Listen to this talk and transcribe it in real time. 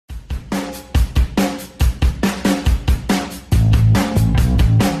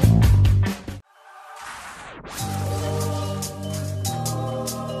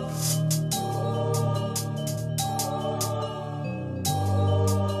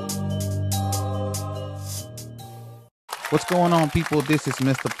What's going on, people? This is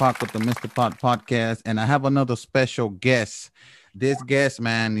Mr. Pock with the Mr. Pock Podcast, and I have another special guest. This guest,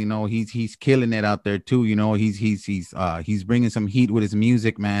 man, he's killing it out there too. He's bringing some heat with his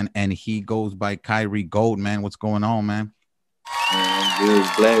music, man, and he goes by Khyrie Gold, man. What's going on, man? Good.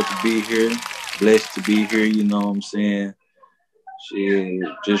 Glad to be here. Blessed to be here. You know what I'm saying? Shit,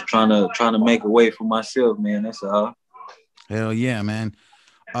 just trying to make a way for myself, man. That's all. Hell yeah, man.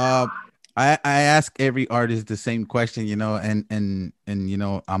 Uh, I ask every artist the same question, and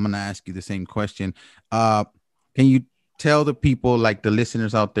I'm gonna ask you the same question. Uh, can you tell the people, like the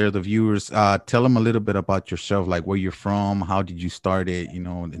listeners out there, the viewers, tell them a little bit about yourself, like where you're from, how did you start it,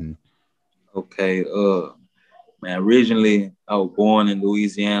 and Okay. Man. Originally, I was born in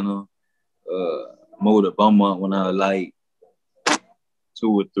Louisiana. Moved to Beaumont when I was like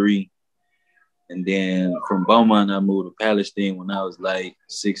 2 or 3, and then from Beaumont I moved to Palestine when I was like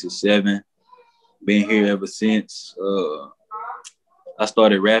 6 or 7. Been here ever since. I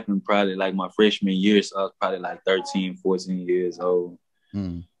started rapping probably like my freshman year, so I was probably like 13, 14 years old.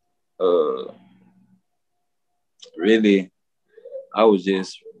 mm, Uh, Really, I was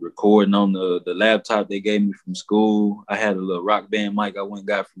just recording on the laptop they gave me from school. I had a little rock band mic I went and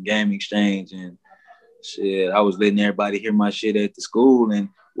got from Game Exchange, and shit, I was letting everybody hear my shit at the school, and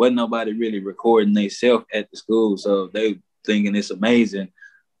wasn't nobody really recording themselves at the school, so they thinking it's amazing.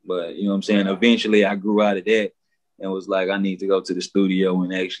 But you know what I'm saying? Eventually, I grew out of that and was like, I need to go to the studio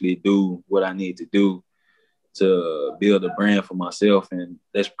and actually do what I need to do to build a brand for myself, and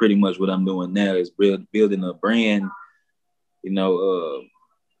that's pretty much what I'm doing now is building a brand. You know,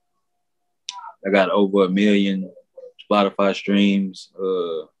 I got over 1 million Spotify streams.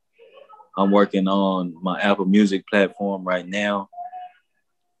 I'm working on my Apple Music platform right now.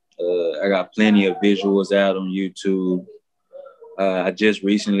 I got plenty of visuals out on YouTube. I just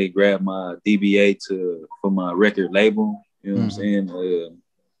recently grabbed my DBA for my record label. You know what I'm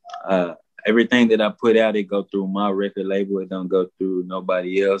saying? Everything that I put out, it go through my record label. It don't go through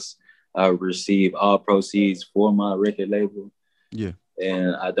nobody else. I receive all proceeds for my record label, yeah,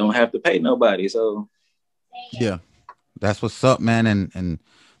 and I don't have to pay nobody. So yeah, that's what's up, man, and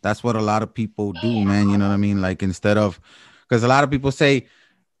that's what a lot of people do, man. You know what I mean? Like instead of, because a lot of people say,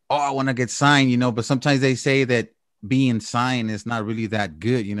 oh, I want to get signed, but sometimes they say that being signed is not really that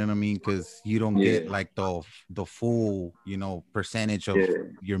good, you know what I mean? Because you don't get yeah, like the full, percentage of yeah,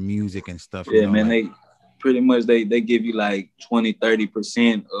 your music and stuff, yeah, man. like They pretty much they give you like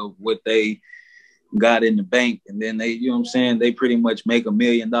 20-30% of what they got in the bank, and then they, you know what I'm saying, they pretty much make $1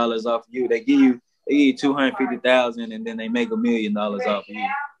 million off of you. They give you 250,000, and then they make $1 million off of you.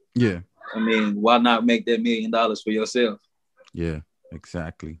 yeah, I mean, why not make that $1 million for yourself? yeah,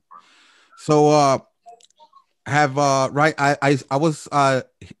 exactly. So have right, I was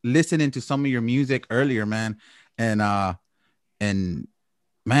listening to some of your music earlier, man, and and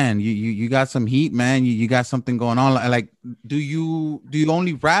man, you got some heat, man. You got something going on. Like, do you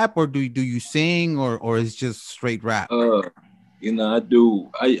only rap, or do you sing, or is just straight rap? Uh, I do.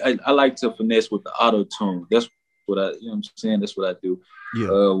 I like to finesse with the auto tune. That's what I, you know what I'm saying. That's what I do.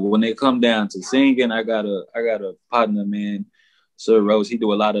 Yeah. When they come down to singing, I got a partner, man, Sir Rose. He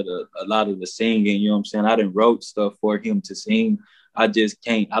do a lot of the singing. You know what I'm saying. I done wrote stuff for him to sing. I just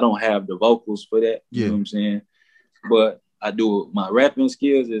can't. I don't have the vocals for that. You know Yeah. what I'm saying. But I do. My rapping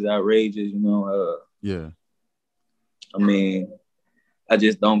skills is outrageous. Yeah. I mean, I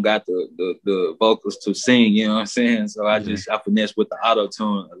just don't got the vocals to sing, you know what I'm saying? So Yeah. I finesse with the auto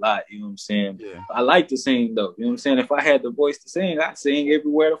tune a lot, you know what I'm saying? Yeah. I like to sing though, you know what I'm saying? If I had the voice to sing, I'd sing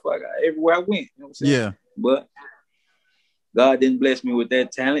everywhere I went, you know what I'm saying? Yeah. But God didn't bless me with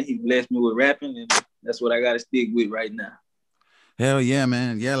that talent. He blessed me with rapping, and that's what I got to stick with right now. Hell yeah,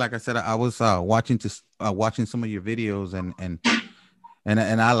 man. Yeah, like I said, I was watching some of your videos,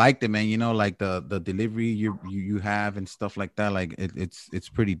 and I liked it, man. Like the delivery you have and stuff like that. Like it's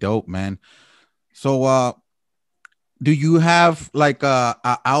pretty dope, man. So do you have like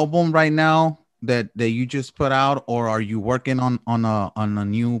a album right now that you just put out, or are you working on a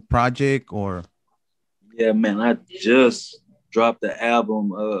new project, or Yeah, man, I just dropped the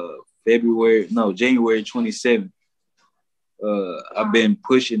album January 27th. I've been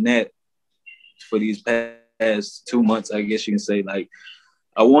pushing that for these past 2 months, I guess you can say. Like,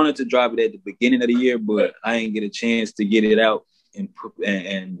 I wanted to drop it at the beginning of the year, but I didn't get a chance to get it out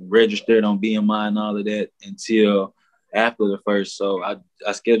and registered on BMI and all of that until after the first. So I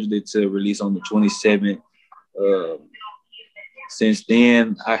scheduled it to release on the 27th. Uh, since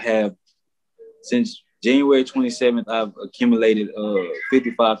then, since January 27th, I've accumulated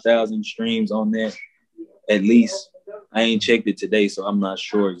 55,000 streams on that, at least. I ain't checked it today, so I'm not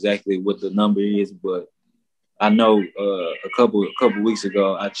sure exactly what the number is, but I know a couple weeks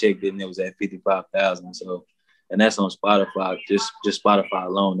ago I checked it and it was at 55,000. So, and that's on Spotify. Just Spotify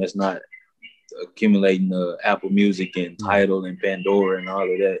alone. That's not accumulating Apple Music and Yeah. Tidal and Pandora and all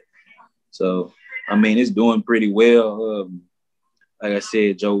of that. So, I mean, it's doing pretty well. Like I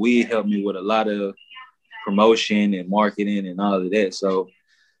said, Joe Weed helped me with a lot of promotion and marketing and all of that. So,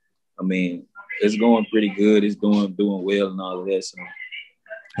 I mean, it's going pretty good. It's doing well and all of that. So,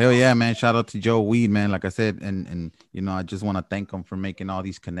 Hell yeah, man. Shout out to Joe Weed, man. Like I said, and you know, I just want to thank him for making all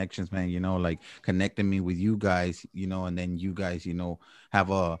these connections, man. You know, like connecting me with you guys, you know, and then you guys, you know, have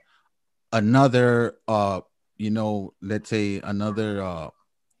a another you know, let's say another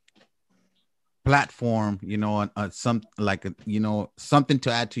platform, you know, some like a, you know, something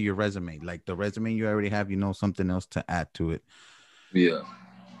to add to your resume. Like the resume you already have, you know, something else to add to it. yeah.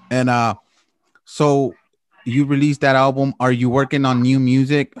 And so you released that album. Are you working on new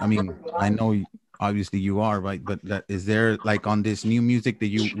music? I mean, I know obviously you are, right? But is there like on this new music that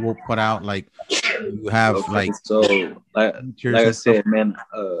you will put out, like you have Okay. like So, like features like I and stuff? said, man,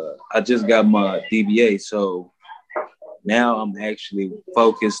 I just got my DBA. So now I'm actually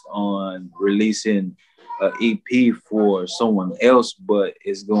focused on releasing an EP for someone else, but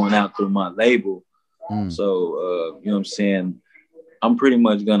it's going out through my label. Mm, So, you know what I'm saying? I'm pretty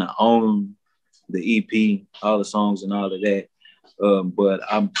much gonna own the EP, all the songs and all of that. But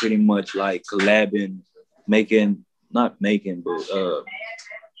I'm pretty much like collabing, making, not making, but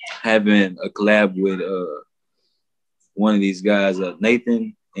having a collab with one of these guys,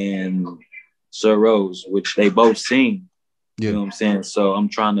 Nathan and Sir Rose, which they both sing. You yeah. know what I'm saying? So I'm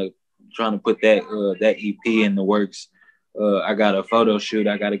trying to put that EP in the works. I got a photo shoot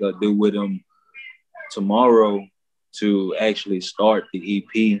I got to go do with them tomorrow to actually start the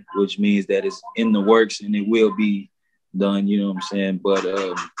EP, which means that it's in the works and it will be done. You know what I'm saying? But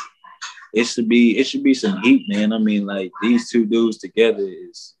it should be some heat, man. I mean, like these two dudes together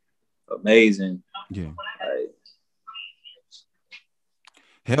is amazing. Yeah. Like,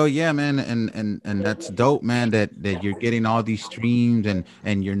 Hell yeah, man, and that's dope, man. That you're getting all these streams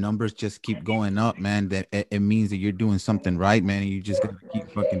and your numbers just keep going up, man. That it means that you're doing something right, man. And you just gotta keep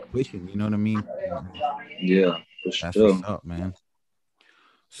fucking pushing. You know what I mean? And yeah, for that's what's sure. up, man.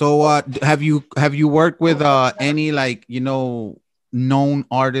 So, have you worked with any like you know known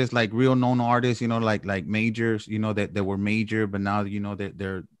artists, like real known artists, you know, like majors, you know that were major, but now you know that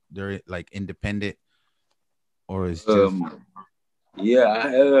they're like independent, or it's just Um,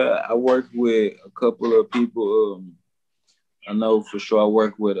 yeah, I work with a couple of people. I know for sure I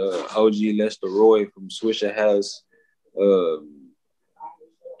work with OG Lester Roy from Swisher House. Um,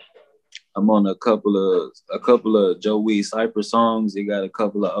 I'm on a couple of Joe Weed Cypher songs. They got a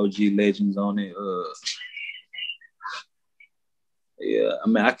couple of OG legends on it. Yeah, I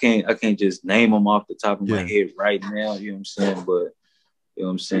mean I can't just name them off the top of my yeah. head right now. You know what I'm saying? But you know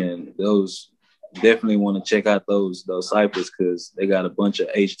what I'm saying. Those definitely want to check out those ciphers because they got a bunch of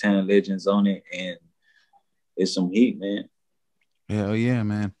H Town legends on it, and it's some heat, man. Hell yeah,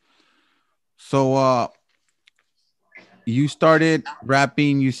 man. So, you started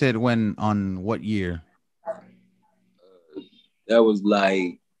rapping, you said when on what year? That was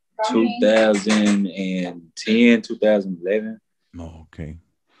like 2010, 2011. Oh, okay.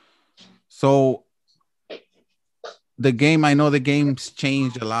 So the game, I know the game's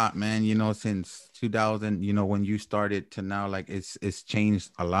changed a lot, man, you know, since 2000, you know, when you started to now, like it's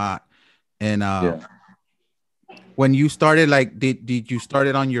changed a lot. And Yeah. when you started, like did you start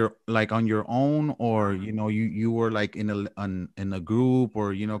it on your like on your own, or you know you were like in a group,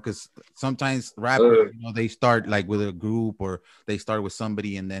 or you know, because sometimes rappers, Uh, you know, they start like with a group, or they start with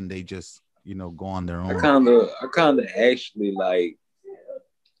somebody and then they just, you know, go on their I own. kind of, I kind of actually like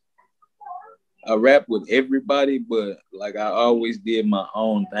I rap with everybody, but like I always did my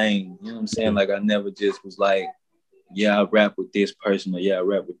own thing. You know what I'm saying? Yeah. Like I never just was like, yeah, I rap with this person or yeah, I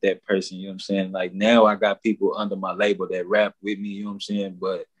rap with that person. You know what I'm saying? Like now I got people under my label that rap with me. You know what I'm saying?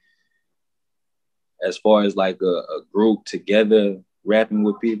 But as far as like a group together rapping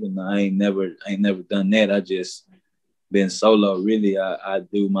with people, no, I ain't never done that. I just been solo. Really, I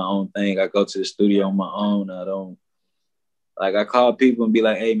do my own thing. I go to the studio on my own. I don't like I call people and be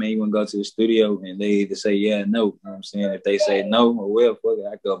like, hey man, you wanna go to the studio? And they either say yeah or no. You know what I'm saying? If they say no, well fuck it,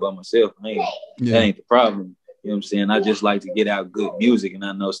 I go by myself. That Yeah. ain't the problem. You know what I'm saying? I just like to get out good music. And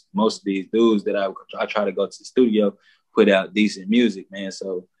I know most of these dudes that I try to go to the studio put out decent music, man.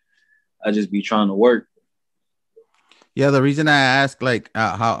 So I just be trying to work. Yeah, the reason I ask like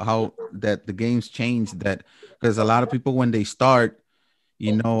how that the games changed, that because a lot of people when they start,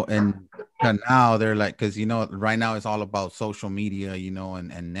 you know, and to now they're like, because you know right now it's all about social media, you know,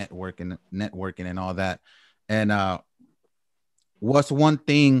 and networking and all that. And what's one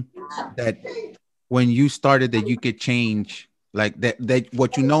thing that when you started that you could change, like that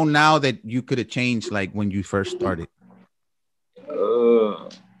what you know now that you could have changed, like when you first started?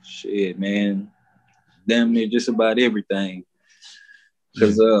 Shit, man. Damn near just about everything. Yeah.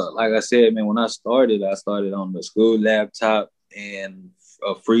 Cause like I said, man, when I started on the school laptop and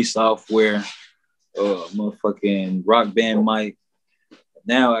free software, motherfucking Rock Band mic.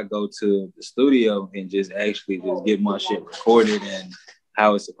 Now I go to the studio and just actually just get my shit recorded and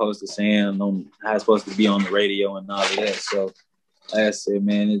how it's supposed to sound on how it's supposed to be on the radio and all of that. So like I said,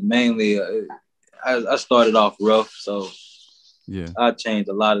 man, it's mainly I started off rough, so Yeah. I changed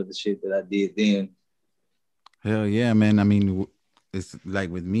a lot of the shit that I did then. Hell yeah, man. I mean, it's like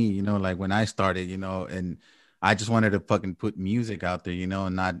with me, like when I started, and I just wanted to fucking put music out there,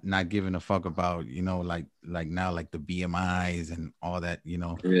 and not giving a fuck about, like now, like the BMIs and all that,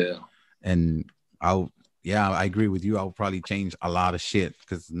 Yeah, and I'll, yeah, I agree with you. I'll probably change a lot of shit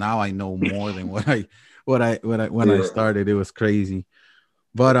because now I know more than when I yeah. started. It was crazy,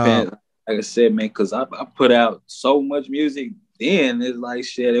 but Depends. Like I said, man, because I put out so much music then. It's like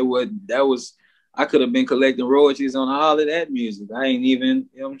shit. I could have been collecting royalties on all of that music. I ain't even,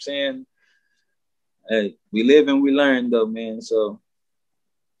 you know what I'm saying? Hey, we live and we learn though, man. So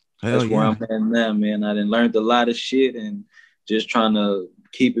hell that's where yeah, I'm at now, man. I done learned a lot of shit and just trying to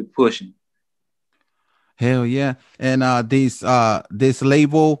keep it pushing. hell yeah. And this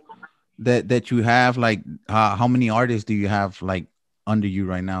label that you have, like, how many artists do you have like under you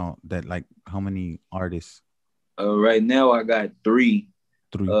right now? That, like, how many artists? Right now I got three.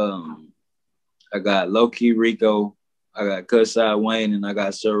 Three. Um, I got Low Key Rico, I got Cutside Wayne, and I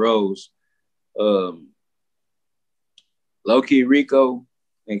got Sir Rose. Um, Low Key Rico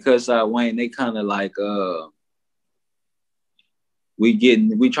and Cutside Wayne, they kind of like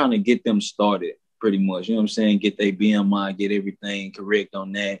we trying to get them started pretty much. You know what I'm saying? Get their BMI, get everything correct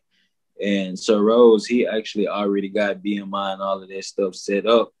on that. And Sir Rose, he actually already got BMI and all of that stuff set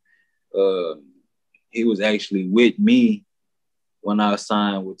up. Uh, he was actually with me when I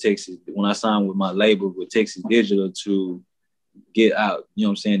signed with Texas, when I signed with my label with Texas Digital to get out, you know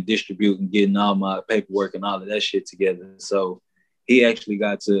what I'm saying, distribute and getting all my paperwork and all of that shit together. So he actually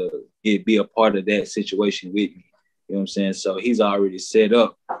got to be a part of that situation with me. You know what I'm saying? So he's already set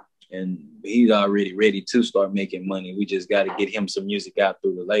up and he's already ready to start making money. We just got to get him some music out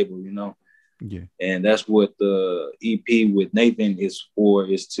through the label. Yeah. And that's what the EP with Nathan is for,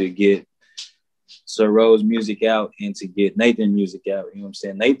 is to get Sir Rose music out and to get Nathan music out. You know what I'm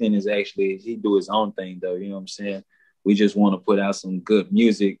saying? Nathan is actually, he do his own thing though. You know what I'm saying? We just want to put out some good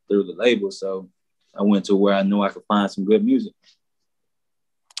music through the label. So I went to where I knew I could find some good music.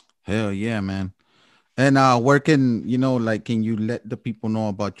 Hell yeah, man. And where can, like, can you let the people know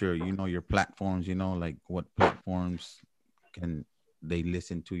about your platforms, like what platforms can they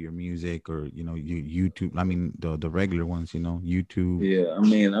listen to your music, or, YouTube, I mean, the regular ones, YouTube. Yeah, I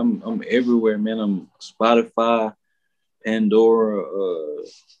mean, I'm everywhere, man. I'm Spotify, Pandora,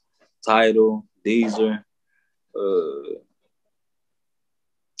 Tidal, Deezer, uh,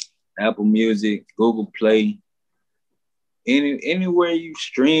 Apple Music, Google Play, anywhere you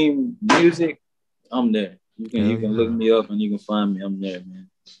stream music, I'm there. You Hell can yeah. look me up and you can find me. I'm there, man.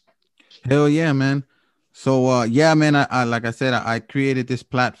 Hell yeah, man. So yeah, man, I like I said, I created this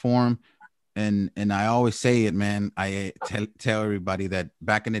platform, and I always say it, man. I tell everybody that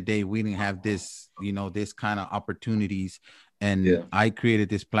back in the day we didn't have this, this kind of opportunities, and Yeah, I created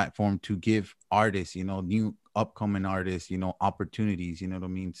this platform to give artists, new upcoming artists, opportunities, you know what I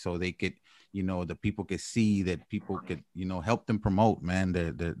mean, so they could, the people could see that, people could, help them promote, man,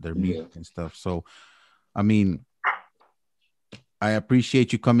 their yeah. music and stuff. So I mean, I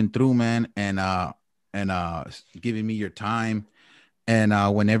appreciate you coming through, man, and giving me your time.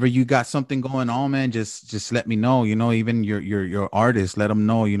 And whenever you got something going on, man, just let me know. Even your artists, let them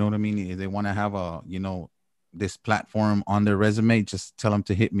know. You know what I mean? If they want to have this platform on their resume, just tell them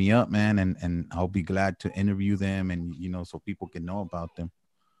to hit me up, man, and I'll be glad to interview them, and so people can know about them.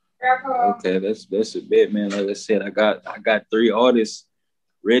 Okay, that's a bit, man. Like I said, I got three artists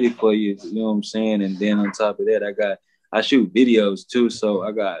ready for you. You know what I'm saying? And then on top of that, I shoot videos too, so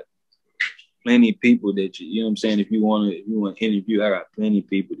I got plenty of people that you know what I'm saying. If you want to interview, I got plenty of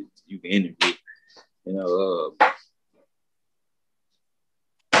people that you can interview. You know,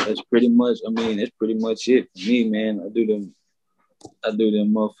 that's pretty much. I mean, that's pretty much it for me, man. I do them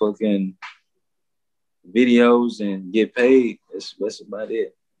motherfucking videos and get paid. That's about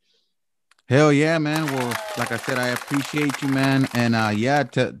it. Hell yeah, man. Well, like I said, I appreciate you, man. And yeah,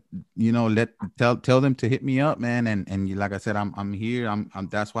 let tell them to hit me up, man. And like I said, I'm here. I'm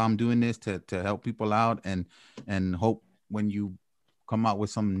that's why I'm doing this to help people out and hope when you come out with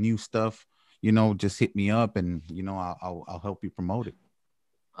some new stuff, just hit me up and I'll help you promote it.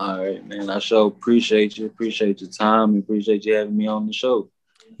 All right, man. I sure appreciate you. Appreciate your time. Appreciate you having me on the show.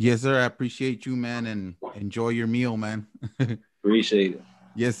 Yes, sir. I appreciate you, man, and enjoy your meal, man. Appreciate it.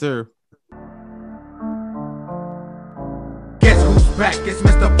 Yes, sir. Guess who's back? It's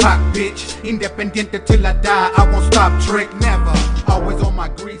Mr. Pac, bitch. Independiente till I die. I won't stop, trick, never. Always on my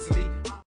greasy.